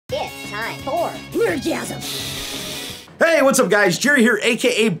time for Nerdgasm. Hey, what's up guys? Jerry here,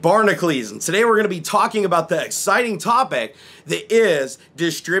 aka Barnacules, and today we're going to be talking about the exciting topic that is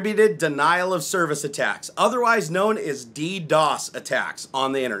distributed denial of service attacks, otherwise known as DDoS attacks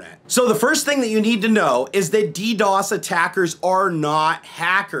on the internet. So the first thing that you need to know is that DDoS attackers are not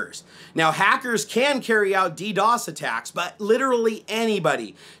hackers. Now, hackers can carry out DDoS attacks, but literally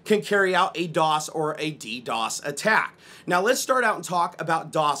anybody can carry out a DOS or a DDoS attack. Now, let's start out and talk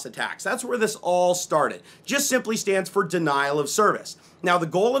about DOS attacks. That's where this all started. Just simply stands for denial of service. Now, the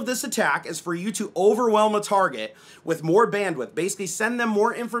goal of this attack is for you to overwhelm a target with more bandwidth, basically send them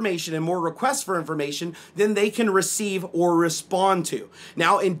more information and more requests for information than they can receive or respond to.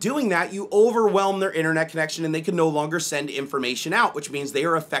 Now, in doing that, you overwhelm their internet connection and they can no longer send information out, which means they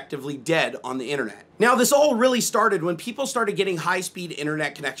are effectively dead on the internet. Now, this all really started when people started getting high-speed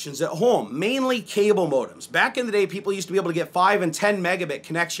internet connections at home, mainly cable modems. Back in the day, people used to be able to get 5 and 10 megabit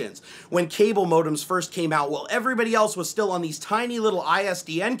connections when cable modems first came out. Well, everybody else was still on these tiny little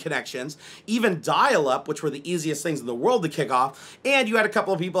ISDN connections, even dial-up, which were the easiest things in the world to kick off, and you had a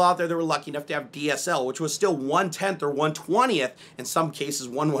couple of people out there that were lucky enough to have DSL, which was still 1/10 or 1/20th, in some cases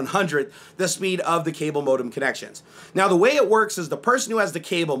 1/100th, the speed of the cable modem connections. Now, the way it works is the person who has the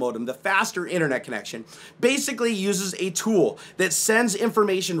cable modem, the faster internet connection, basically uses a tool that sends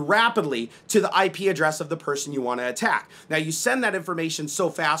information rapidly to the IP address of the person you want to attack. Now, you send that information so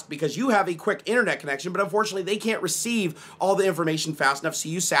fast because you have a quick internet connection, but unfortunately they can't receive all the information fast enough, so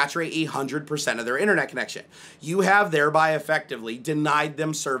you saturate 100% of their internet connection. You have thereby effectively denied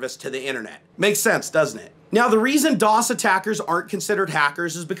them service to the internet. Makes sense, doesn't it? Now, the reason DOS attackers aren't considered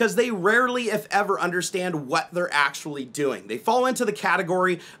hackers is because they rarely, if ever, understand what they're actually doing. They fall into the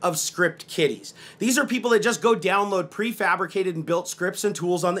category of script kiddies. These are people that just go download prefabricated and built scripts and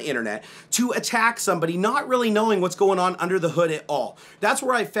tools on the internet to attack somebody, not really knowing what's going on under the hood at all. That's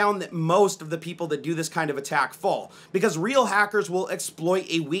where I found that most of the people that do this kind of attack fall, because real hackers will exploit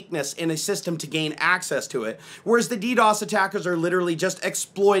a weakness in a system to gain access to it, whereas the DDoS attackers are literally just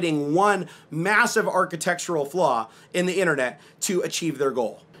exploiting one massive architectural flaw in the internet to achieve their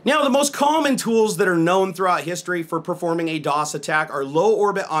goal. Now, the most common tools that are known throughout history for performing a DOS attack are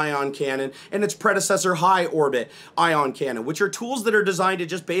low-orbit ion cannon and its predecessor high-orbit ion cannon, which are tools that are designed to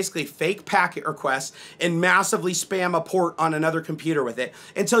just basically fake packet requests and massively spam a port on another computer with it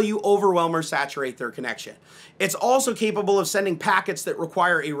until you overwhelm or saturate their connection. It's also capable of sending packets that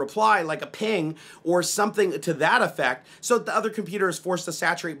require a reply, like a ping or something to that effect, so that the other computer is forced to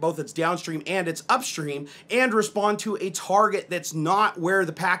saturate both its downstream and its upstream and respond to a target that's not where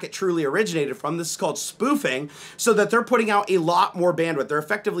the packet truly originated from. This is called spoofing, so that they're putting out a lot more bandwidth. They're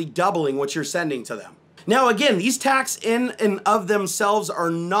effectively doubling what you're sending to them. Now, again, these attacks in and of themselves are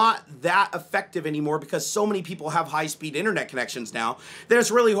not that effective anymore because so many people have high-speed internet connections now that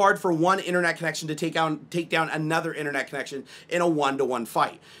it's really hard for one internet connection to take down another internet connection in a one-to-one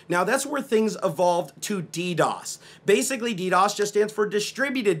fight. Now, that's where things evolved to DDoS. Basically, DDoS just stands for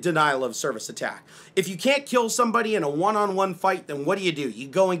distributed denial of service attack. If you can't kill somebody in a one-on-one fight, then what do? You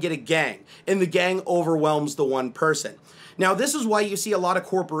go and get a gang, and the gang overwhelms the one person. Now, this is why you see a lot of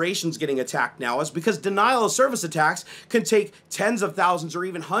corporations getting attacked now, is because denial of service attacks can take tens of thousands or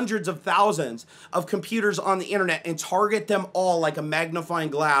even hundreds of thousands of computers on the internet and target them all like a magnifying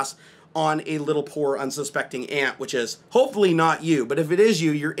glass on a little poor unsuspecting ant, which is hopefully not you, but if it is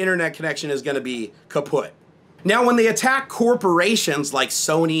you, your internet connection is going to be kaput. Now, when they attack corporations like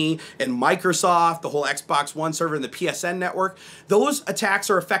Sony and Microsoft, the whole Xbox One server and the PSN network, those attacks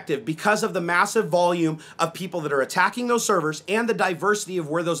are effective because of the massive volume of people that are attacking those servers and the diversity of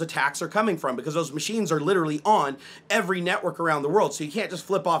where those attacks are coming from, because those machines are literally on every network around the world. So you can't just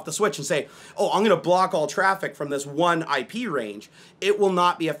flip off the switch and say, oh, I'm going to block all traffic from this one IP range. It will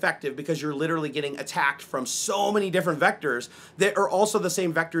not be effective because you're literally getting attacked from so many different vectors that are also the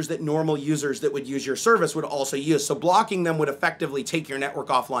same vectors that normal users that would use your service would also use. So blocking them would effectively take your network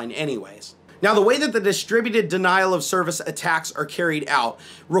offline anyways. Now, the way that the distributed denial of service attacks are carried out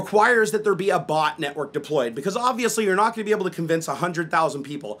requires that there be a bot network deployed, because obviously you're not going to be able to convince 100,000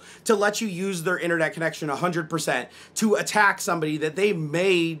 people to let you use their internet connection 100% to attack somebody that they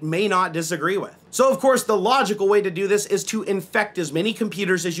may not disagree with. So, of course, the logical way to do this is to infect as many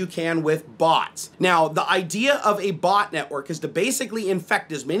computers as you can with bots. Now, the idea of a bot network is to basically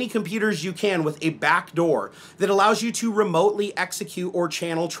infect as many computers as you can with a backdoor that allows you to remotely execute or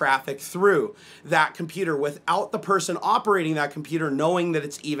channel traffic through that computer without the person operating that computer knowing that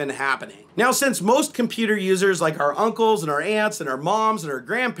it's even happening. Now, since most computer users, like our uncles and our aunts and our moms and our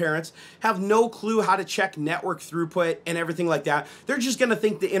grandparents, have no clue how to check network throughput and everything like that, they're just going to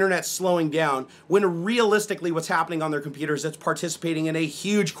think the internet's slowing down when realistically what's happening on their computers, it's participating in a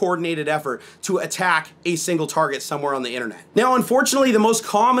huge coordinated effort to attack a single target somewhere on the internet. Now, unfortunately, the most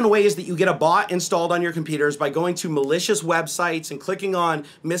common ways that you get a bot installed on your computer is by going to malicious websites and clicking on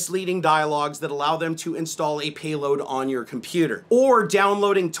misleading dialogues that allow them to install a payload on your computer, or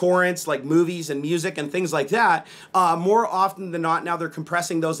downloading torrents like movies and music and things like that. More often than not, now they're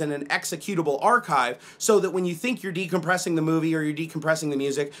compressing those in an executable archive, so that when you think you're decompressing the movie or you're decompressing the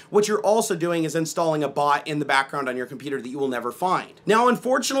music, what you're also doing is installing a bot in the background on your computer that you will never find. Now,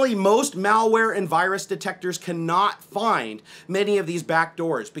 unfortunately, most malware and virus detectors cannot find many of these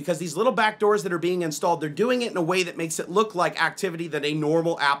backdoors, because these little backdoors that are being installed, they're doing it in a way that makes it look like activity that a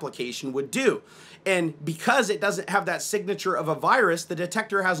normal application would do. And because it doesn't have that signature of a virus, the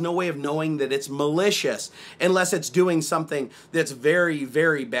detector has no way of knowing that it's malicious unless it's doing something that's very,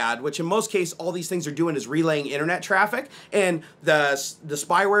 very bad, which in most cases, all these things are doing is relaying internet traffic. And the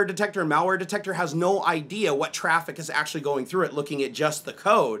spyware detector and malware detector has no idea what traffic is actually going through it, looking at just the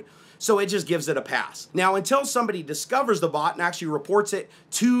code. So it just gives it a pass. Now, until somebody discovers the bot and actually reports it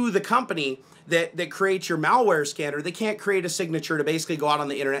to the company that creates your malware scanner, they can't create a signature to basically go out on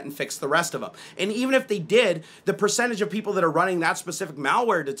the internet and fix the rest of them. And even if they did, the percentage of people that are running that specific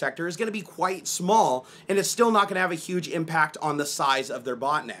malware detector is going to be quite small, and it's still not going to have a huge impact on the size of their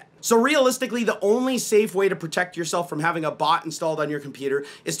botnet. So realistically, the only safe way to protect yourself from having a bot installed on your computer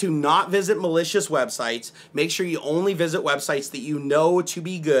is to not visit malicious websites. Make sure you only visit websites that you know to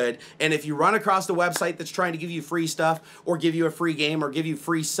be good. And if you run across a website that's trying to give you free stuff or give you a free game or give you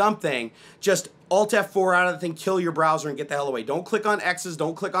free something, just Alt F4 out of the thing, kill your browser and get the hell away. Don't click on X's,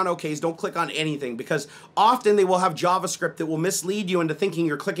 don't click on OKs, don't click on anything, because often they will have JavaScript that will mislead you into thinking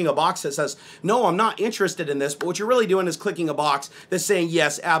you're clicking a box that says, no, I'm not interested in this, but what you're really doing is clicking a box that's saying,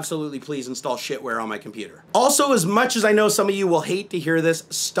 yes, absolutely, please install shitware on my computer. Also, as much as I know some of you will hate to hear this,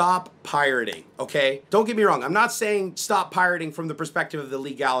 stop pirating, okay? Don't get me wrong, I'm not saying stop pirating from the perspective of the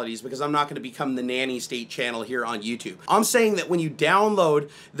legalities, because I'm not going to become the nanny state channel here on YouTube. I'm saying that when you download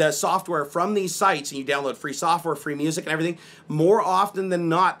the software from these sites and you download free software, free music and everything, more often than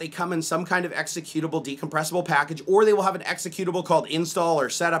not, they come in some kind of executable, decompressible package, or they will have an executable called install or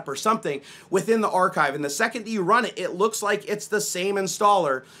setup or something within the archive. And the second that you run it, it looks like it's the same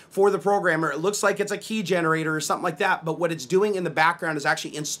installer for the programmer. It looks like it's a key generator or something like that, but what it's doing in the background is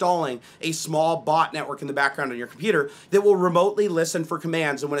actually installing a small bot network in the background on your computer that will remotely listen for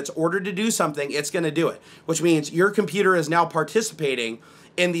commands, and when it's ordered to do something, it's going to do it, which means your computer is now participating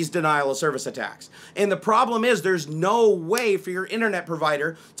in these denial of service attacks. And the problem is there's no way for your internet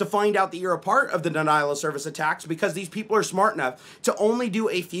provider to find out that you're a part of the denial of service attacks, because these people are smart enough to only do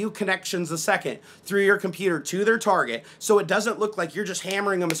a few connections a second through your computer to their target, so it doesn't look like you're just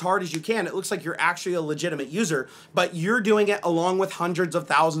hammering them as hard as you can. It looks like you're actually a legitimate user, but you're doing it along with hundreds of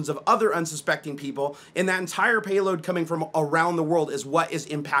thousands of other unsuspecting people, and that entire payload coming from around the world is what is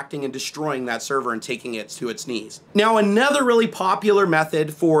impacting and destroying that server and taking it to its knees. Now, another really popular method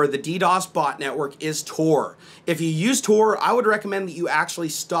for the DDoS bot network is Tor. If you use Tor, I would recommend that you actually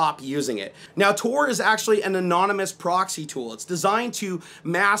stop using it. Now, Tor is actually an anonymous proxy tool. It's designed to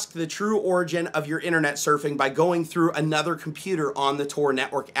mask the true origin of your internet surfing by going through another computer on the Tor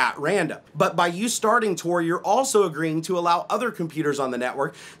network at random. But by you starting Tor, you're also agreeing to allow other computers on the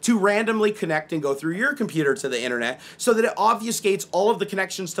network to randomly connect and go through your computer to the internet, so that it obfuscates all of the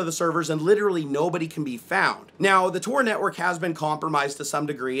connections to the servers and literally nobody can be found. Now, the Tor network has been compromised to some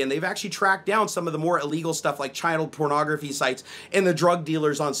degree, and they've actually tracked down some of the more illegal stuff like child pornography sites, and the drug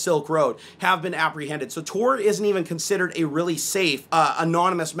dealers on Silk Road have been apprehended. So Tor isn't even considered a really safe,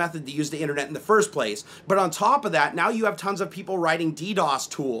 anonymous method to use the internet in the first place. But on top of that, now you have tons of people writing DDoS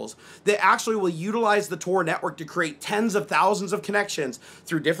tools that actually will utilize the Tor network to create tens of thousands of connections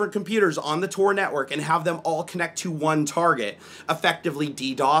through different computers on the Tor network and have them all connect to one target, effectively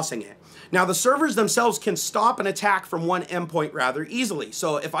DDoSing it. Now, the servers themselves can stop an attack from one endpoint rather easily.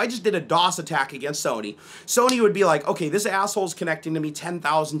 So if I just did a DOS attack against Sony, Sony would be like, okay, this asshole's connecting to me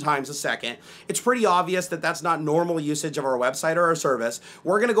 10,000 times a second. It's pretty obvious that that's not normal usage of our website or our service.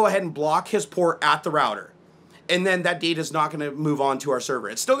 We're going to go ahead and block his port at the router. And then that data is not going to move on to our server.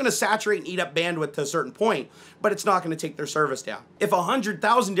 It's still going to saturate and eat up bandwidth to a certain point, but it's not going to take their service down. If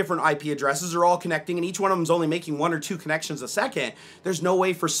 100,000 different IP addresses are all connecting and each one of them is only making 1 or 2 connections a second, there's no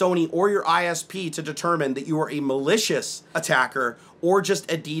way for Sony or your ISP to determine that you are a malicious attacker or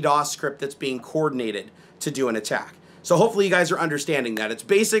just a DDoS script that's being coordinated to do an attack. So hopefully you guys are understanding that. It's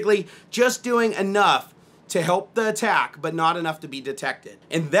basically just doing enough to help the attack, but not enough to be detected.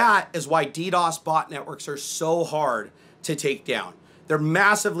 And that is why DDoS bot networks are so hard to take down. They're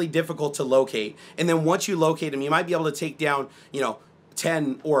massively difficult to locate. And then once you locate them, you might be able to take down,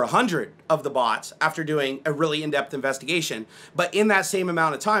 10 or 100 of the bots after doing a really in-depth investigation. But in that same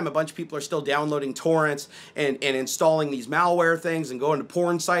amount of time, a bunch of people are still downloading torrents and installing these malware things and going to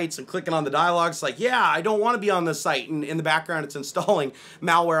porn sites and clicking on the dialogues like, yeah, I don't want to be on this site. And in the background, it's installing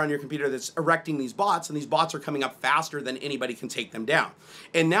malware on your computer that's erecting these bots, and these bots are coming up faster than anybody can take them down.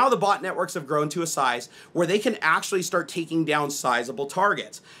 And now the bot networks have grown to a size where they can actually start taking down sizable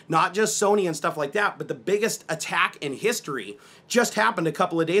targets. Not just Sony and stuff like that, but the biggest attack in history just happened a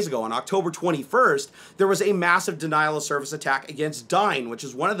couple of days ago. On October 21st, there was a massive denial of service attack against DYNDNs, which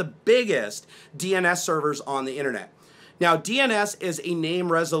is one of the biggest DNS servers on the internet. Now, DNS is a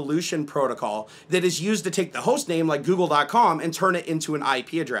name resolution protocol that is used to take the host name like google.com and turn it into an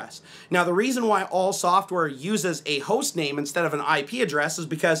IP address. Now, the reason why all software uses a host name instead of an IP address is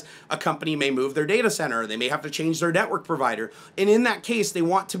because a company may move their data center, they may have to change their network provider, and in that case, they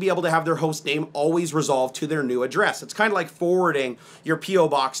want to be able to have their host name always resolved to their new address. It's kind of like forwarding your P.O.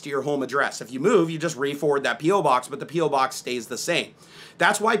 box to your home address. If you move, you just re-forward that P.O. box, but the P.O. box stays the same.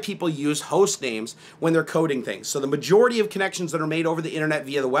 That's why people use host names when they're coding things. So the majority of connections that are made over the internet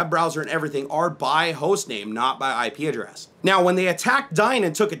via the web browser and everything are by host name, not by IP address. Now, when they attacked DYNDNs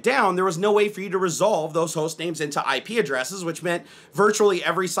and took it down, there was no way for you to resolve those host names into IP addresses, which meant virtually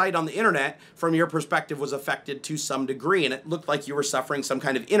every site on the internet, from your perspective, was affected to some degree, and it looked like you were suffering some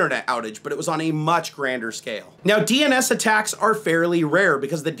kind of internet outage, but it was on a much grander scale. Now, DNS attacks are fairly rare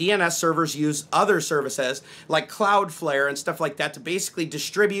because the DNS servers use other services like Cloudflare and stuff like that to basically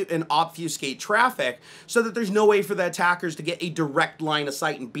distribute and obfuscate traffic so that there's no way for the attackers to get a direct line of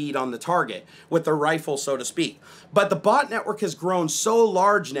sight and bead on the target with their rifle, so to speak. But the bot network has grown so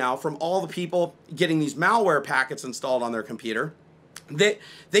large now from all the people getting these malware packets installed on their computer that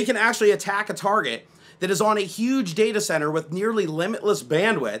they can actually attack a target that is on a huge data center with nearly limitless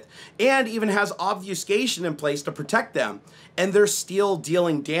bandwidth and even has obfuscation in place to protect them. And they're still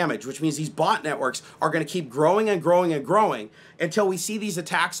dealing damage, which means these bot networks are going to keep growing and growing and growing until we see these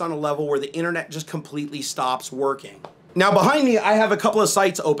attacks on a level where the internet just completely stops working. Now, behind me, I have a couple of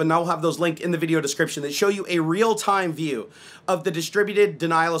sites open. I'll have those linked in the video description that show you a real-time view of the distributed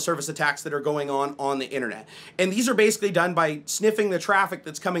denial of service attacks that are going on the internet. And these are basically done by sniffing the traffic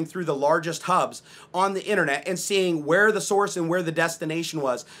that's coming through the largest hubs on the internet and seeing where the source and where the destination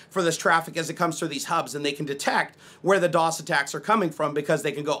was for this traffic as it comes through these hubs. And they can detect where the DOS attacks are coming from because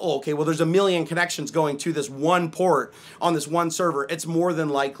they can go, oh, okay, well, there's a million connections going to this one port on this one server. It's more than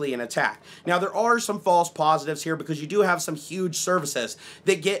likely an attack. Now, there are some false positives here because you do have some huge services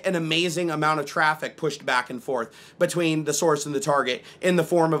that get an amazing amount of traffic pushed back and forth between the source and the target in the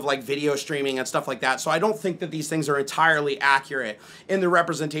form of like video streaming and stuff like that. So I don't think that these things are entirely accurate in the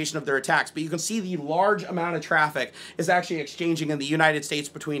representation of their attacks, but you can see the large amount of traffic is actually exchanging in the United States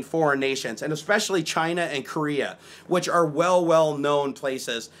between foreign nations, and especially China and Korea, which are well known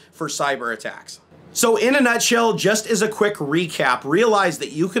places for cyber attacks. So in a nutshell, just as a quick recap, realize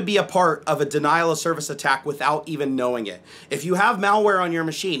that you could be a part of a denial of service attack without even knowing it. If you have malware on your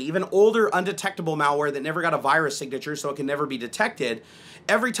machine, even older undetectable malware that never got a virus signature so it can never be detected,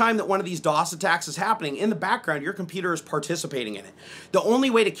 every time that one of these DOS attacks is happening, in the background, your computer is participating in it. The only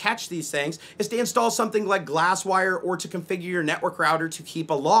way to catch these things is to install something like Glasswire or to configure your network router to keep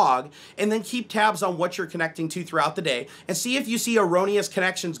a log and then keep tabs on what you're connecting to throughout the day and see if you see erroneous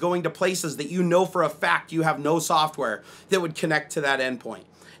connections going to places that you know for a fact you have no software that would connect to that endpoint.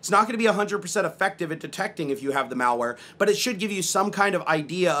 It's not going to be 100% effective at detecting if you have the malware, but it should give you some kind of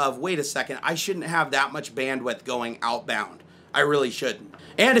idea of, wait a second, I shouldn't have that much bandwidth going outbound. I really shouldn't.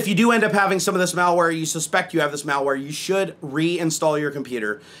 And if you do end up having some of this malware, you suspect you have this malware, you should reinstall your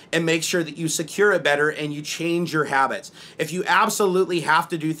computer and make sure that you secure it better and you change your habits. If you absolutely have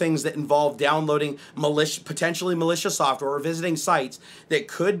to do things that involve downloading potentially malicious software or visiting sites that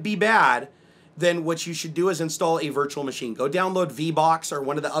could be bad, then what you should do is install a virtual machine. Go download VBox or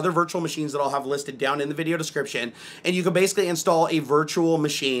one of the other virtual machines that I'll have listed down in the video description, and you can basically install a virtual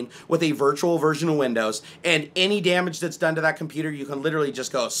machine with a virtual version of Windows, and any damage that's done to that computer, you can literally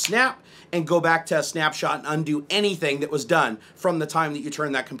just go snap and go back to a snapshot and undo anything that was done from the time that you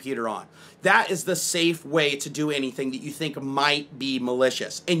turned that computer on. That is the safe way to do anything that you think might be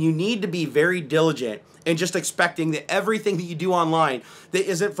malicious. And you need to be very diligent and just expecting that everything that you do online that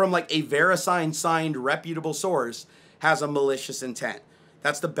isn't from like a VeriSign signed reputable source has a malicious intent.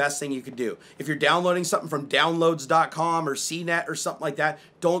 That's the best thing you could do. If you're downloading something from downloads.com or CNET or something like that,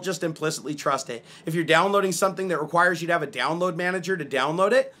 don't just implicitly trust it. If you're downloading something that requires you to have a download manager to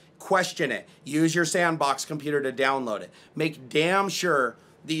download it, question it. Use your sandbox computer to download it. Make damn sure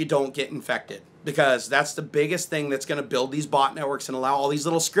that you don't get infected, because that's the biggest thing that's going to build these bot networks and allow all these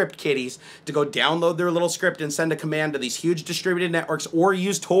little script kiddies to go download their little script and send a command to these huge distributed networks, or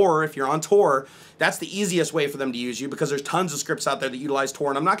use Tor if you're on Tor. That's the easiest way for them to use you, because there's tons of scripts out there that utilize Tor,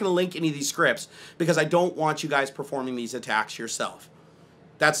 and I'm not going to link any of these scripts because I don't want you guys performing these attacks yourself.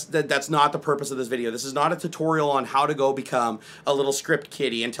 That's not the purpose of this video. This is not a tutorial on how to go become a little script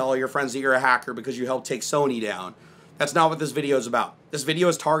kiddie and tell all your friends that you're a hacker because you helped take Sony down. That's not what this video is about. This video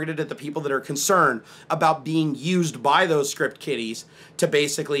is targeted at the people that are concerned about being used by those script kiddies to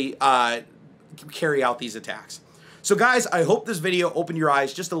basically carry out these attacks. So guys, I hope this video opened your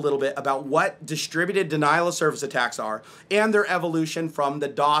eyes just a little bit about what distributed denial of service attacks are and their evolution from the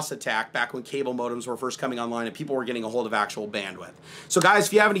DOS attack back when cable modems were first coming online and people were getting a hold of actual bandwidth. So guys,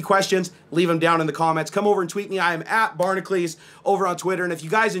 if you have any questions, leave them down in the comments. Come over and tweet me. I am at Barnacules over on Twitter. And if you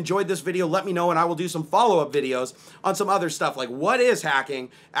guys enjoyed this video, let me know and I will do some follow-up videos on some other stuff like what is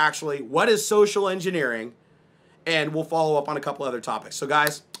hacking actually, what is social engineering, and we'll follow up on a couple other topics. So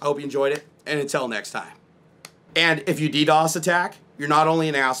guys, I hope you enjoyed it, and until next time. And if you DDoS attack, you're not only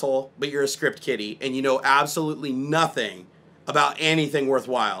an asshole, but you're a script kiddie, and you know absolutely nothing about anything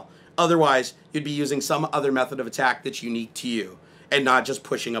worthwhile. Otherwise, you'd be using some other method of attack that's unique to you, and not just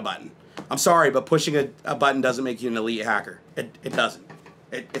pushing a button. I'm sorry, but pushing a button doesn't make you an elite hacker. It doesn't.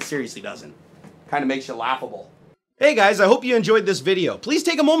 It seriously doesn't. Kind of makes you laughable. Hey guys, I hope you enjoyed this video. Please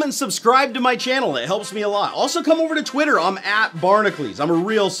take a moment and subscribe to my channel. It helps me a lot. Also, come over to Twitter. I'm at Barnacules. I'm a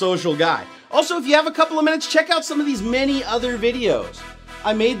real social guy. Also, if you have a couple of minutes, check out some of these many other videos.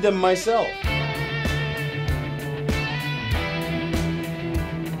 I made them myself.